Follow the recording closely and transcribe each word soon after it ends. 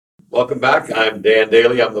Welcome back. I'm Dan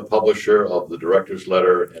Daly. I'm the publisher of the Director's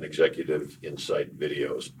Letter and Executive Insight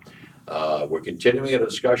videos. We're continuing a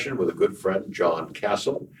discussion with a good friend, John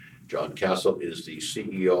Castle. John Castle is the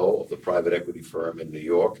CEO of the private equity firm in New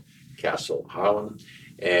York, Castle Harlan.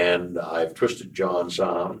 And I've twisted John's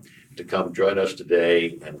arm to come join us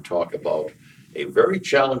today and talk about a very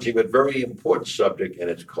challenging but very important subject, and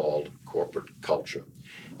it's called corporate culture.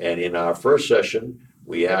 And in our first session,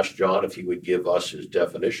 we asked John if he would give us his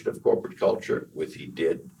definition of corporate culture, which he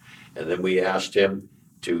did. And then we asked him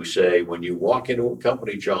to say, when you walk into a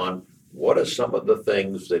company, John, what are some of the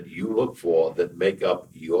things that you look for that make up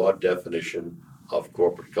your definition of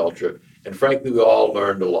corporate culture? And frankly, we all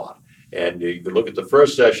learned a lot. And you can look at the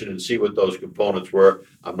first session and see what those components were.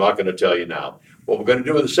 I'm not going to tell you now. What we're going to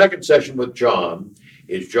do in the second session with John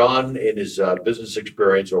is John, in his business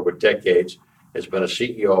experience over decades, has been a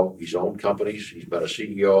CEO. He's owned companies. He's been a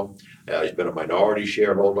CEO. He's been a minority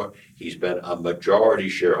shareholder. He's been a majority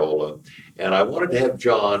shareholder. And I wanted to have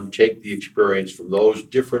John take the experience from those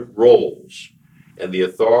different roles and the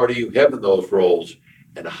authority you have in those roles,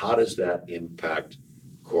 and how does that impact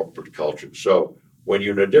corporate culture? So when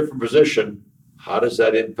you're in a different position, how does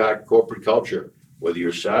that impact corporate culture? Whether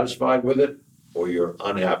you're satisfied with it or you're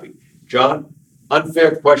unhappy. John?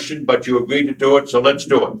 Unfair question, but you agreed to do it, so let's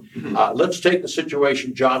do it. Let's take the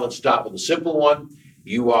situation, John. Let's start with a simple one.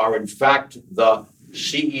 You are, in fact, the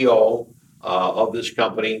CEO of this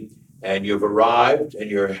company, and you've arrived,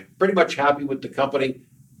 and you're pretty much happy with the company,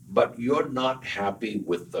 but you're not happy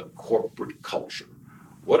with the corporate culture.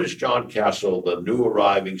 What is John Castle, the new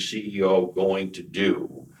arriving CEO, going to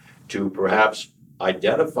do to perhaps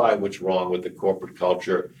identify what's wrong with the corporate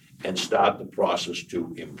culture and start the process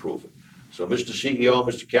to improve it? So, Mr. CEO,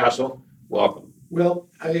 Mr. Castle, welcome. Well,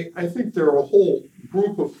 I think there are a whole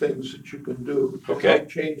group of things that you can do to help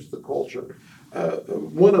change the culture.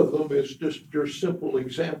 One of them is just your simple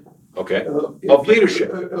example. Okay. Of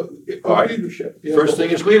leadership. All right. Leadership. Yeah. First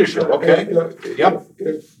thing is leadership. Okay. Yep.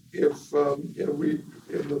 If we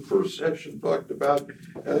in the first session talked about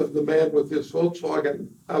the man with his Volkswagen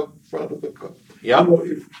out front of the car. Yeah.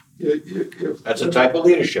 If that's a type of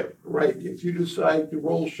leadership. Right. If you decide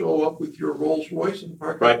to show up with your Rolls Royce and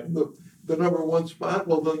park in the number one spot,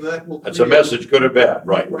 well, then that will. That's a message, good or bad.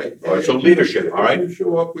 Right. Right. All right. So leadership. All right. If you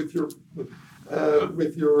show up with your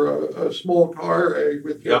small car,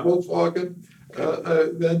 with your Volkswagen,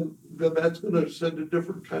 then that's going to send a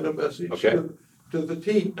different kind of message to the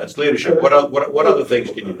team. That's leadership. What other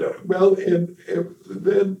things can you do? Well, and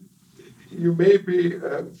then you may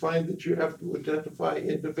find that you have to identify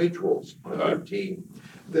individuals on your team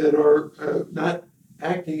that are not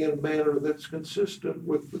acting in a manner that's consistent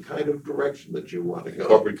with the kind of direction that you want to go.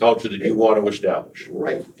 Corporate culture that you want to establish.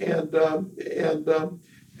 Right. And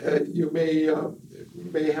you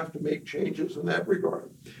may have to make changes in that regard.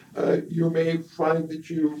 You may find that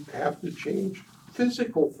you have to change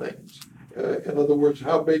physical things. In other words,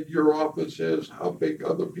 how big your office is, how big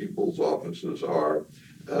other people's offices are.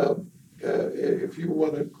 If you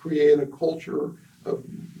want to create a culture of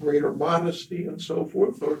greater modesty and so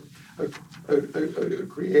forth, or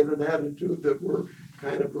create an attitude that we're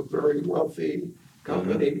kind of a very wealthy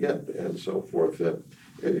company and so forth.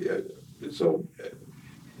 So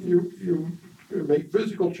you make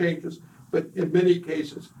physical changes, but in many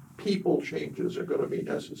cases, people changes are going to be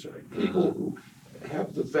necessary. People who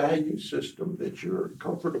have the value system that you're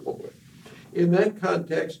comfortable with. In that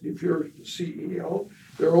context, if you're CEO,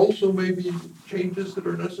 there also may be changes that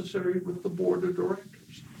are necessary with the board of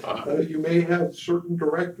directors. You may have certain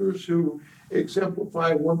directors who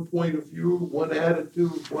exemplify one point of view, one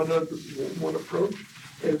attitude, one approach,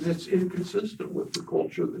 and it's inconsistent with the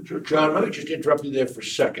culture that you're. John, let me just interrupt you there for a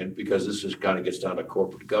second, because this is kind of gets down to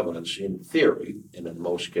corporate governance. In theory, and in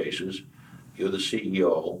most cases, you're the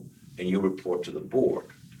CEO and you report to the board.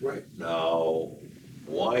 Right. Now,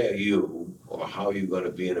 why are you, or how are you going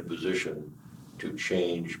to be in a position to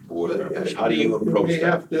change board members? How do you approach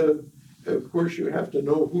that? Of course, you have to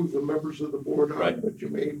know who the members of the board are, right. But you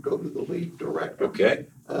may go to the lead director. Okay.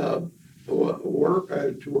 Or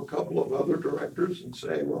to a couple of other directors and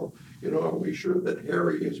say, well, are we sure that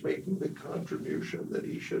Harry is making the contribution that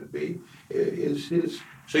he should be? Is his...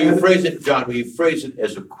 So you phrase it, John, you phrase it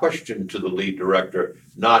as a question to the lead director,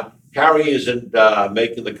 not Harry isn't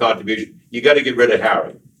making the contribution. You got to get rid of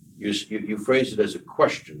Harry. You phrase it as a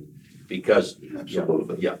question because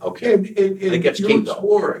absolutely, yeah, okay. And it gets you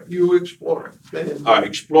explore it. You explore it. And, all right,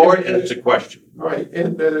 explore it, and it's a question. Right,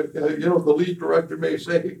 and the lead director may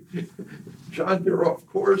say, "John, you're off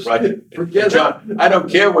course. Right, forget John. I don't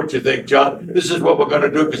care what you think, John. This is what we're going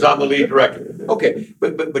to do because I'm the lead director." Okay,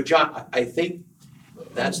 but John, I think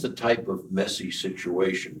that's the type of messy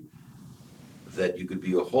situation that you could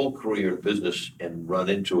be a whole career in business and run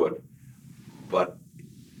into it, but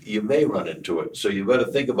you may run into it. So you better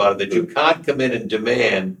think about it, that you can't come in and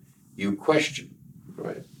demand, you question.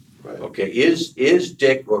 Right, right. Okay, is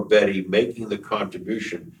Dick or Betty making the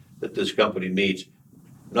contribution that this company needs?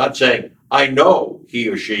 Not saying, I know he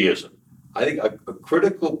or she isn't. I think a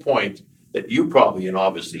critical point that you probably and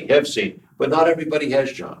obviously have seen, but not everybody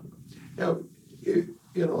has, John. Now,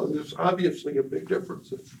 there's obviously a big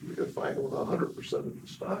difference if I own 100% of the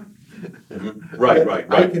stock. Right.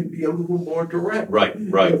 I can be a little more direct. Right.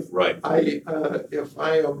 If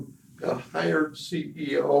I am a hired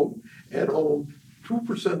CEO and own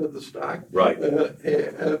 2% of the stock, right, then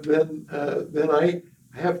I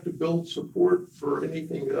have to build support for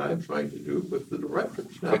anything that I'm trying to do with the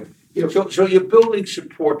directors. Now, so you're building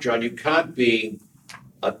support, John. You can't be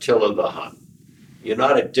Attila the Hun. You're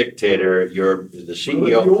not a dictator. You're the CEO.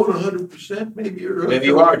 Well, if you own 100%, maybe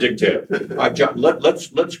you are a dictator. All right, John. Let's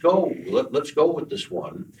go. Let's go with this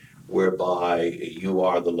one, whereby you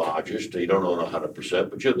are the largest. You don't own 100%,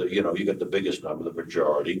 but you got the biggest number, the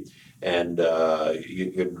majority, and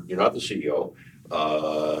you're not the CEO.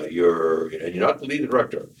 You're not the lead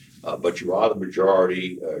director. But you are the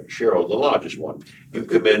majority shareholder, the largest one. You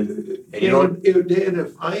come in, and you don't. Dan,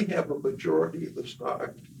 if I have a majority of the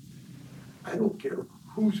stock, I don't care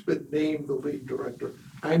who's been named the lead director.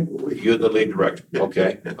 I'm the lead. You're the lead director.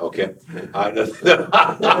 Okay.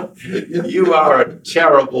 You are a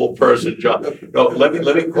terrible person, John. No, let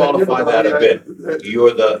me qualify that a bit.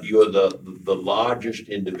 You're the largest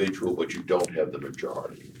individual, but you don't have the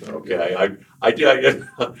majority. Okay.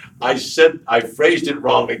 I phrased it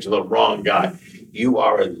wrongly to the wrong guy. You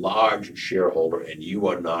are a large shareholder, and you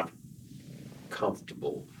are not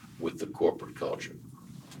comfortable with the corporate culture.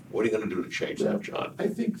 What are you going to do to change that, John? I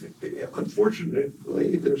think that,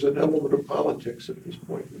 unfortunately, there's an element of politics at this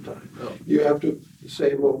point in time. Oh. You have to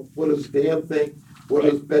say, well, what does Dan think? What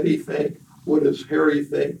does Betty think? What does Harry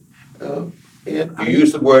think? And you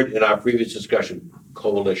used the word in our previous discussion,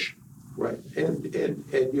 coalition. Right, and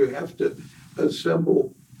you have to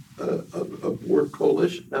assemble a board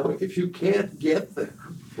coalition. Now, if you can't get there,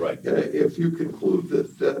 right, if you conclude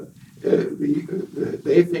that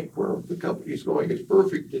they think where the company's going is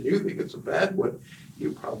perfect and you think it's a bad one,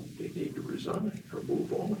 you probably need to resign or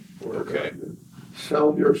move on or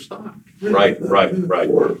sell your stock. Right. But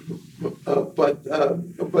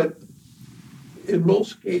in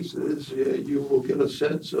most cases, you will get a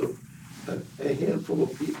sense of a handful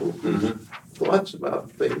of people whose thoughts about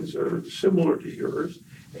things are similar to yours,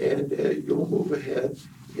 and you'll move ahead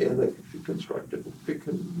in a constructive. It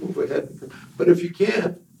can move ahead, but if you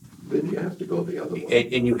can't, then you have to go the other way.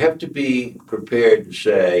 And you have to be prepared to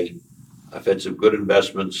say, I've had some good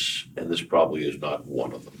investments, and this probably is not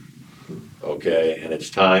one of them. Okay, and it's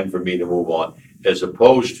time for me to move on, as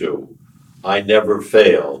opposed to, I never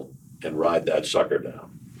fail and ride that sucker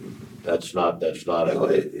down. That's not unless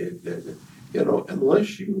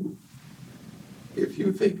if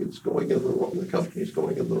you think it's going in the company's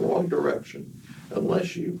going in the wrong direction,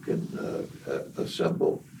 unless you can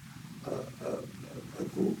assemble a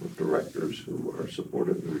group of directors who are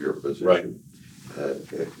supportive of your position, right.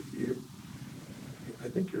 I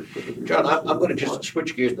think you're going to be. John, I'm going to just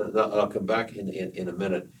switch gears, and I'll come back in a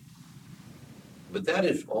minute. But that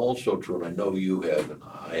is also true, and I know you have, and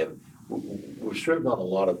I have. We're served on a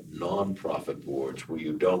lot of nonprofit boards where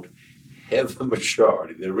you don't have the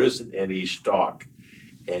majority. There isn't any stock,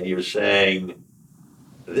 and you're saying,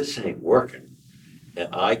 this ain't working,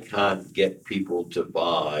 and I can't get people to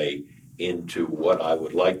buy into what I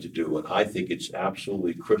would like to do, and I think it's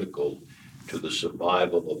absolutely critical to the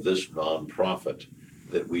survival of this nonprofit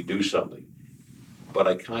that we do something. But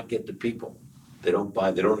I can't get the people. They don't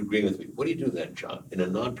buy, they don't agree with me. What do you do then, John, in a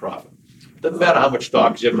nonprofit? Doesn't matter how much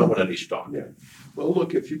stock, because you don't own any stock. Yeah. Well,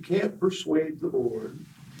 look, if you can't persuade the board,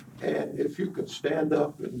 and if you can stand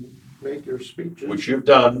up and make your speeches, which you've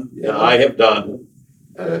done, and I have done,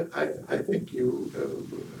 I think you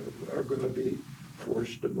are going to be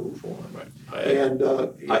forced to move on. Right.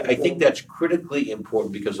 I think that's critically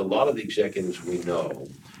important, because a lot of the executives we know,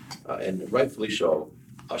 and rightfully so,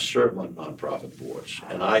 serve on nonprofit boards.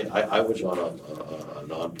 And I was on a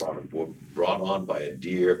nonprofit board brought on by a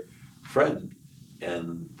dear friend,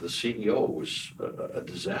 and the CEO was a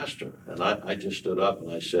disaster. And I just stood up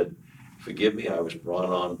and I said, forgive me, I was brought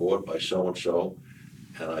on board by so-and-so.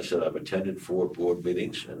 And I said, I've attended 4 board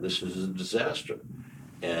meetings, and this is a disaster.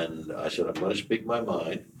 And I said, I'm going to speak my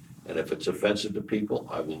mind, and if it's offensive to people,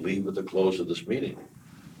 I will leave at the close of this meeting.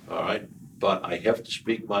 All right? But I have to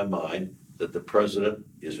speak my mind that the president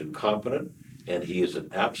is incompetent, and he is an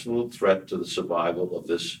absolute threat to the survival of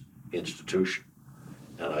this institution.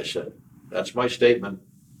 And I said, that's my statement.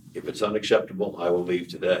 If it's unacceptable, I will leave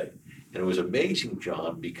today. And it was amazing,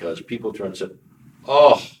 John, because people turned and said,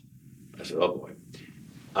 oh, I said, oh boy,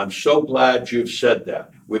 I'm so glad you've said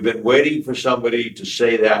that. We've been waiting for somebody to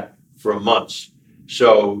say that for months.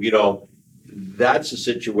 So, that's a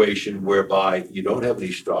situation whereby you don't have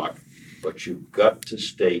any stock, but you've got to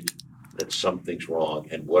state that something's wrong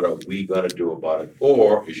and what are we going to do about it?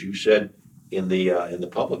 Or, as you said in the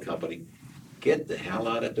public company, get the hell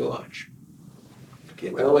out of Dodge.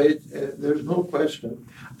 Well, there's no question.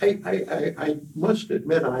 I must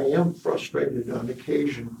admit, I am frustrated on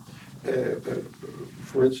occasion.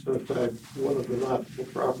 For instance, one of the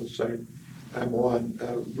not-for-profits I'm on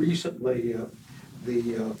recently,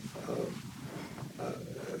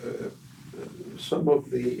 some of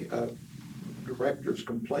the directors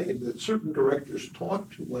complained that certain directors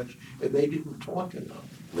talked too much and they didn't talk enough.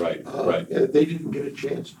 Right. They didn't get a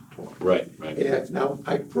chance to talk. Right. And now,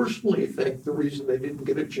 I personally think the reason they didn't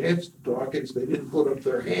get a chance to talk is they didn't put up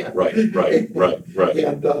their hand. Right. And,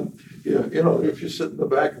 if you sit in the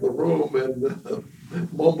back of the room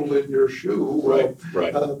and mumble in your shoe, Right.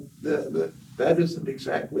 That isn't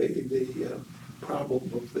exactly the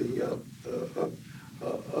problem of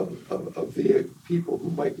the people who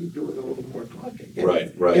might be doing a little more talking.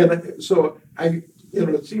 Right. And so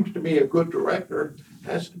it seems to me a good director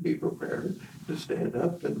has to be prepared to stand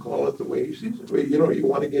up and call it the way he sees it. You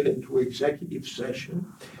want to get into executive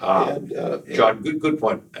session. John, good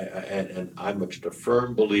point. And I'm just a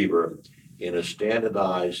firm believer in a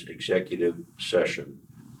standardized executive session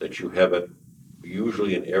that you have it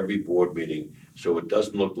usually in every board meeting, so it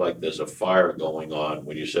doesn't look like there's a fire going on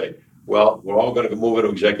when you say, well, we're all going to move into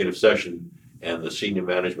executive session, and the senior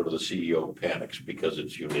management or the CEO panics because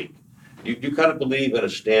it's unique. You kind of believe in a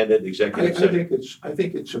standard executive session? I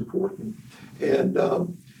think it's important, and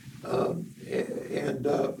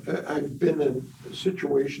I've been in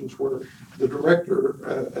situations where the director,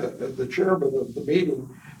 the chairman of the meeting,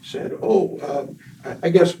 said, I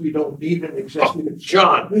guess we don't need an executive.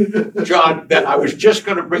 John, I was just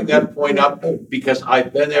going to bring that point up because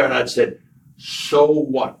I've been there and I'd said, so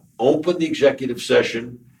what? Open the executive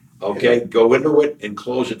session, okay, go into it and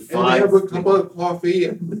close at 5. And have a cup of coffee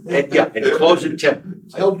and close at 10.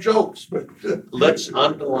 Tell jokes. But let's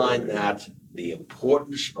underline that, the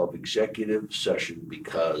importance of executive session,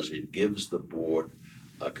 because it gives the board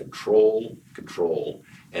a control,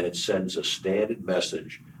 and it sends a standard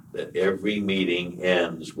message that every meeting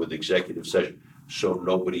ends with executive session, so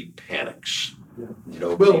nobody panics. Yeah.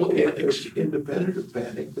 Nobody panics. It's independent of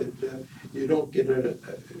panic that you don't get an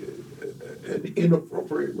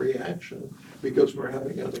inappropriate reaction because we're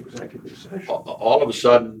having an executive session. All of a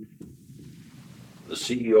sudden, the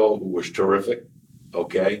CEO, who was terrific,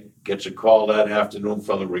 okay, gets a call that afternoon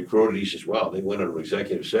from the recruiter. He says, "Wow, they went into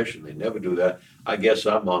executive session. They never do that. I guess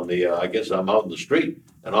I'm out in the street."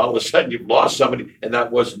 And all of a sudden, you've lost somebody, and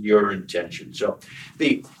that wasn't your intention. So,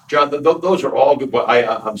 John, those are all good. But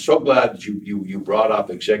I'm so glad that you brought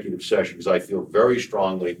up executive session, because I feel very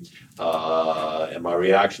strongly, and my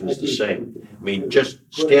reaction is the same. I mean, just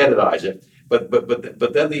standardize it. But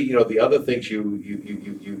then the other things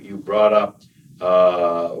you brought up,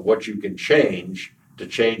 what you can change to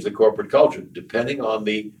change the corporate culture, depending on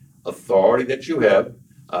the authority that you have.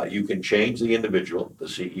 You can change the individual, the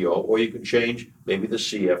CEO, or you can change maybe the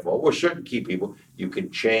CFO or certain key people. You can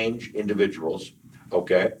change individuals,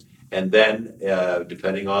 okay? And then,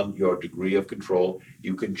 depending on your degree of control,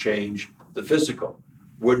 you can change the physical.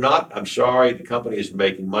 I'm sorry, the company is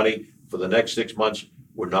making money. For the next 6 months,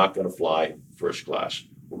 we're not going to fly first class.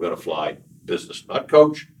 We're going to fly business, not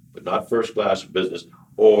coach, but not first class, business.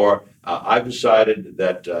 Or I've decided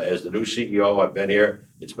that as the new CEO, I've been here.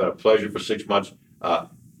 It's been a pleasure for 6 months.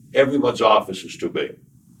 Everyone's office is too big,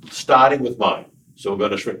 starting with mine. So we're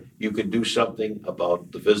going to shrink. You can do something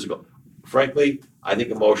about the physical. Frankly, I think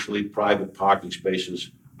emotionally, private parking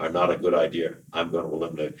spaces are not a good idea. I'm going to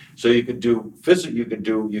eliminate. So you can do physical. You can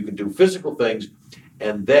do physical things,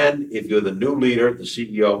 and then if you're the new leader, the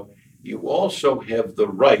CEO, you also have the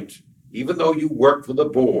right. Even though you work for the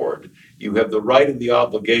board, you have the right and the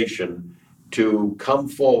obligation to come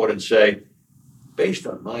forward and say, based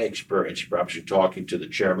on my experience, perhaps you're talking to the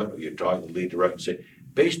chairman or you're talking to the lead director and say,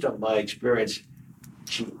 based on my experience,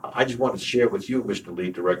 I just want to share with you, Mr.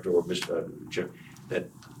 Lead Director or Mr. Chairman, that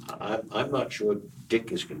I'm not sure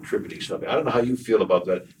Dick is contributing something. I don't know how you feel about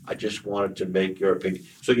that. I just wanted to make your opinion.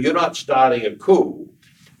 So you're not starting a coup,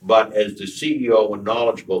 but as the CEO and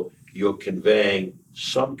knowledgeable, you're conveying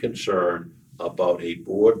some concern about a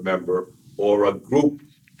board member or a group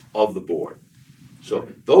of the board. So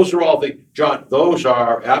those are all the, John, those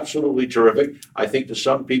are absolutely terrific. I think to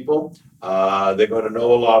some people, they're going to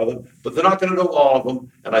know a lot of them, but they're not going to know all of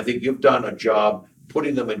them. And I think you've done a job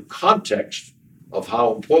putting them in context of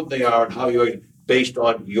how important they are and how you're based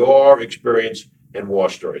on your experience in war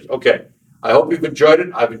stories. Okay, I hope you've enjoyed it.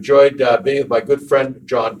 I've enjoyed being with my good friend,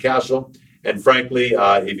 John Castle. And frankly,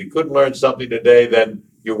 if you couldn't learn something today, then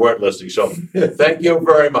you weren't listening. So thank you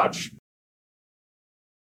very much.